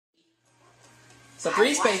So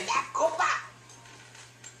three space.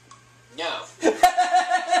 No.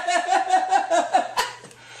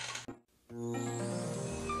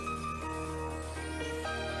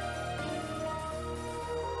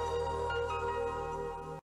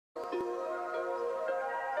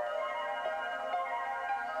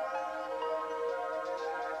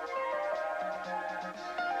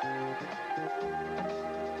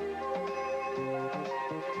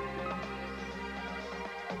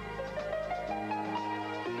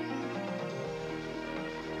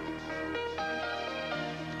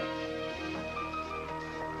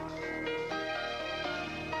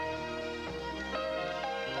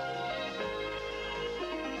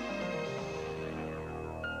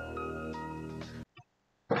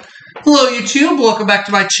 Hello YouTube, welcome back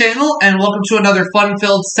to my channel, and welcome to another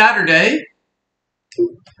fun-filled Saturday,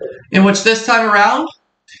 in which this time around,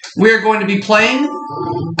 we are going to be playing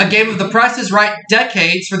a game of The Price is Right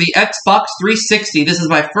Decades for the Xbox 360. This is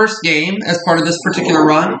my first game as part of this particular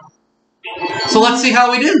run, so let's see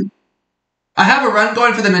how we do. I have a run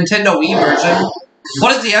going for the Nintendo Wii version.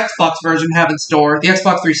 What does the Xbox version have in store? The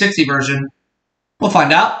Xbox 360 version? We'll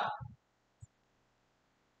find out.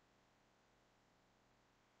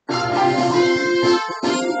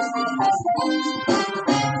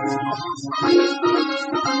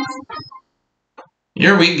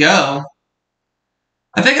 Here we go.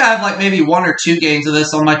 I think I have like maybe 1 or 2 games of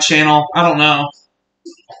this on my channel. I don't know.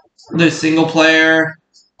 The single player.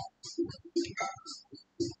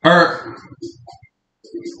 Or...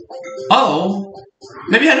 oh.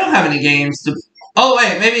 Maybe I don't have any games to... oh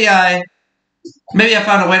wait, maybe I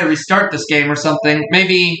found a way to restart this game or something.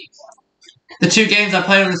 Maybe the 2 games I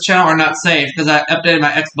played on this channel are not saved because I updated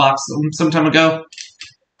my Xbox some time ago.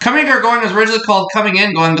 Coming or Going was originally called Coming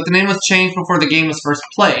and Going, but the name was changed before the game was first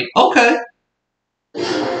played. Okay.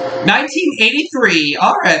 1983.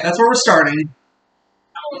 Alright, that's where we're starting.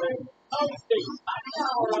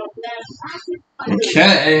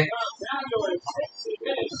 Okay.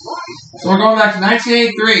 So we're going back to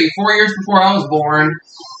 1983, 4 years before I was born.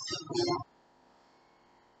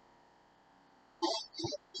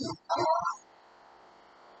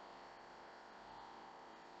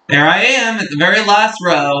 There I am at the very last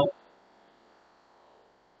row.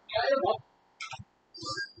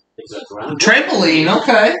 Trampoline,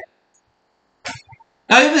 okay.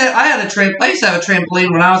 I had a I used to have a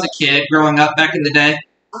trampoline when I was a kid, growing up back in the day.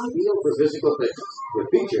 Ideal for physical fitness, with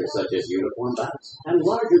features such as uniform bats and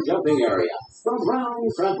larger jumping area from Brown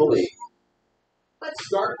Trampoline. Let's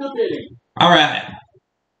start the bidding. Alright.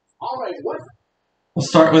 Alright, what? We'll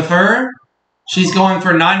start with her. She's going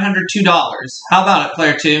for $902. How about it,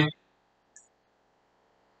 player 2?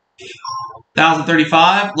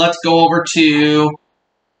 1,035. Let's go over to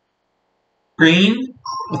green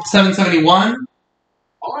with 771.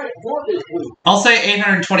 Alright, for this week. I'll say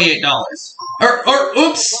 $828. Or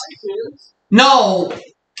oops. No.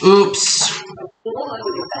 Oops.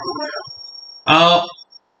 Oh.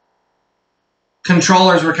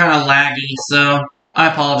 Controllers were kind of laggy, so I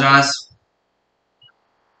apologize.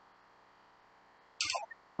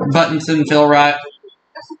 Buttons didn't feel right.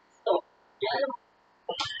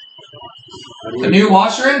 The new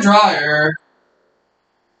washer and dryer.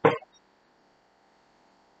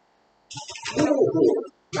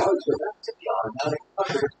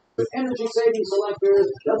 With energy saving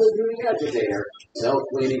selectors, double duty agitator,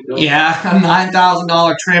 self-cleaning. Yeah, a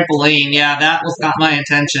 $9,000 trampoline. Yeah, that was not my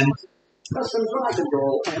intention. Custom drive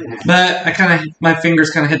control and But my fingers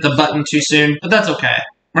kind of hit the button too soon. But that's okay.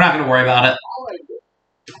 We're not going to worry about it.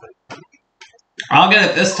 I'll get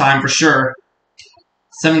it this time for sure.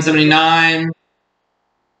 779.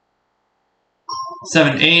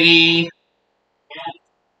 780.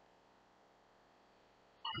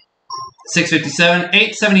 657.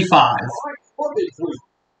 875.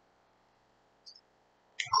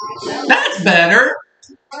 That's better.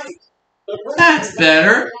 That's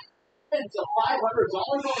better. It's a $500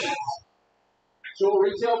 bonus. Actual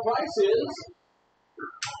retail price is...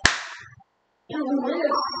 you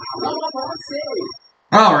win.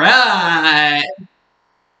 Alright.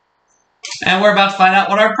 And we're about to find out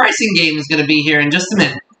what our pricing game is going to be here in just a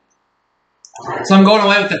minute. So I'm going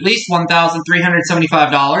away with at least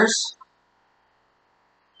 $1,375.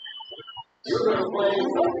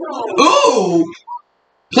 Ooh!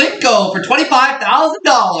 Plinko for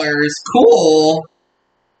 $25,000. Cool.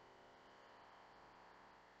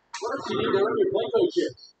 First, you need to earn your Plinko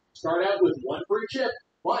chips. Start out with 1 free chip,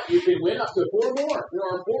 but you can win up to 4 more. There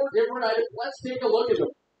are 4 different items. Let's take a look at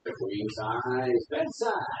them. The queen size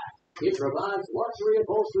bedside. It provides luxury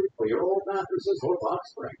upholstery for your old mattresses or box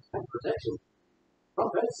springs and protection from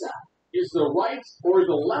bedside. Is the right or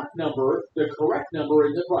the left number the correct number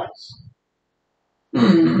in the price?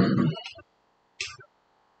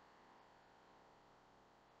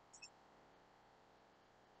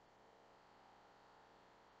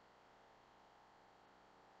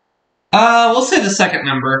 We'll say the second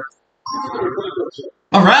number.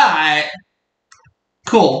 All right.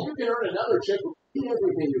 Cool. You can earn another chip with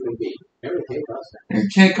everything you can beat. Mary Kay Cosmetics. Mary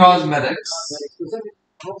Kay Cosmetics.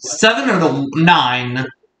 7 or the 9?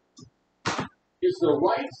 Is the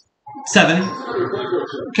right 7.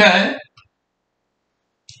 Okay.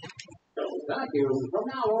 Thank you. From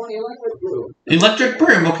now on, electric broom. Electric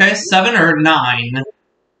broom. Okay. 7 or 9?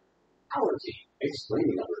 Our team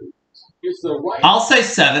explaining other. Is the right. I'll say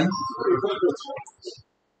 7.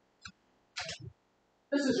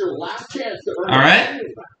 This is your last chance to earn. All right.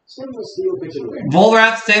 Stainless steel kitchenware.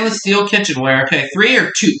 Volrath stainless steel kitchenware. Okay, 3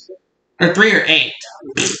 or 2? Or 3 or 8?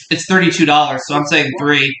 It's $32, so I'm saying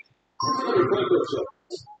 3. Let's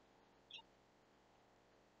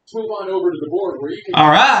move on over to the board where you can.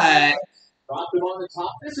 All right. Drop them on the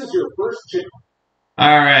top. This is your first chip.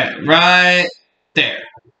 All right, right there.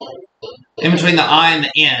 In between the I and the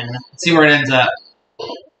N. Let's see where it ends up.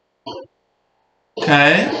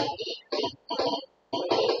 Okay.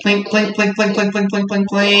 Plink, plink, plink, plink, plink, plink, plink, plink,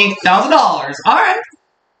 plink. $1,000. All right.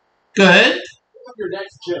 Good. Your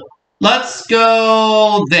next chip. Let's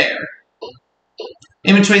go there.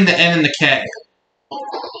 In between the N and the K.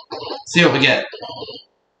 See what we get.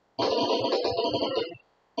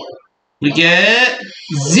 We get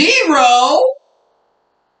 0.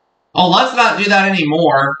 Oh, let's not do that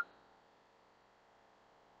anymore.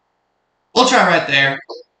 We'll try right there.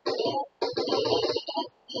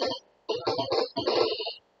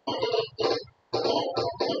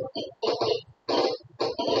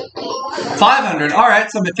 $500. All right,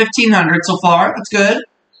 so I'm at $1,500 so far. That's good.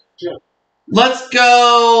 Let's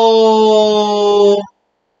go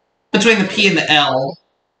between the P and the L.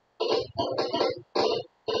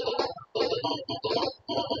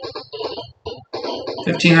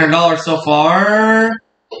 $1,500 so far.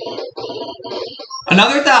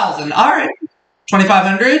 Another 1,000. All right.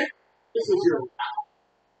 2,500.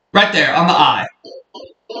 Right there on the I.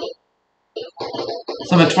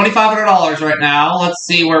 So I'm at $2,500 right now. Let's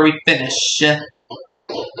see where we finish. 0.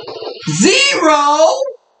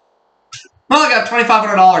 Well, I got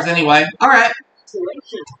 $2,500 anyway. All right.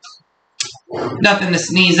 Nothing to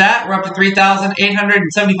sneeze at. We're up to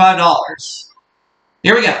 $3,875.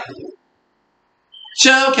 Here we go.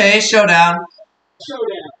 Showcase, showdown.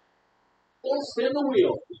 Showdown. We'll spin the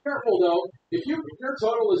wheel. Be careful though. If your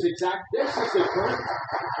total is exact, this is the current.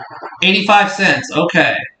 85 cents.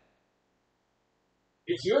 Okay.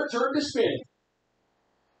 It's your turn to spin.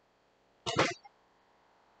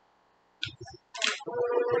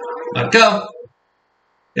 Let's go.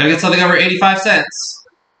 Gotta get something over 85 cents.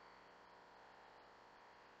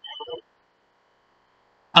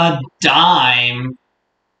 A dime.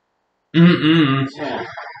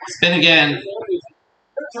 Spin again. Your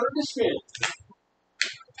turn to spin.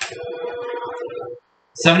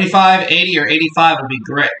 75, 80, or 85 would be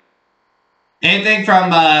great. Anything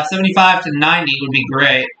from 75 to 90 would be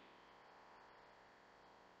great.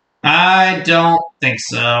 I don't think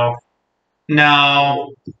so.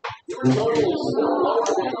 No. Your total is lower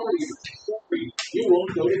than you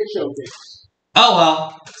won't go to the showcase. Oh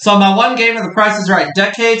well. So my one game of The Price is Right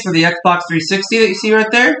Decades for the Xbox 360 that you see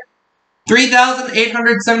right there.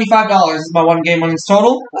 $3,875 is my one game winnings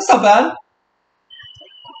total. That's not bad.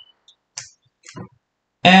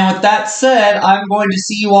 And with that said, I'm going to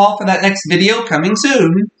see you all for that next video coming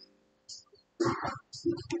soon.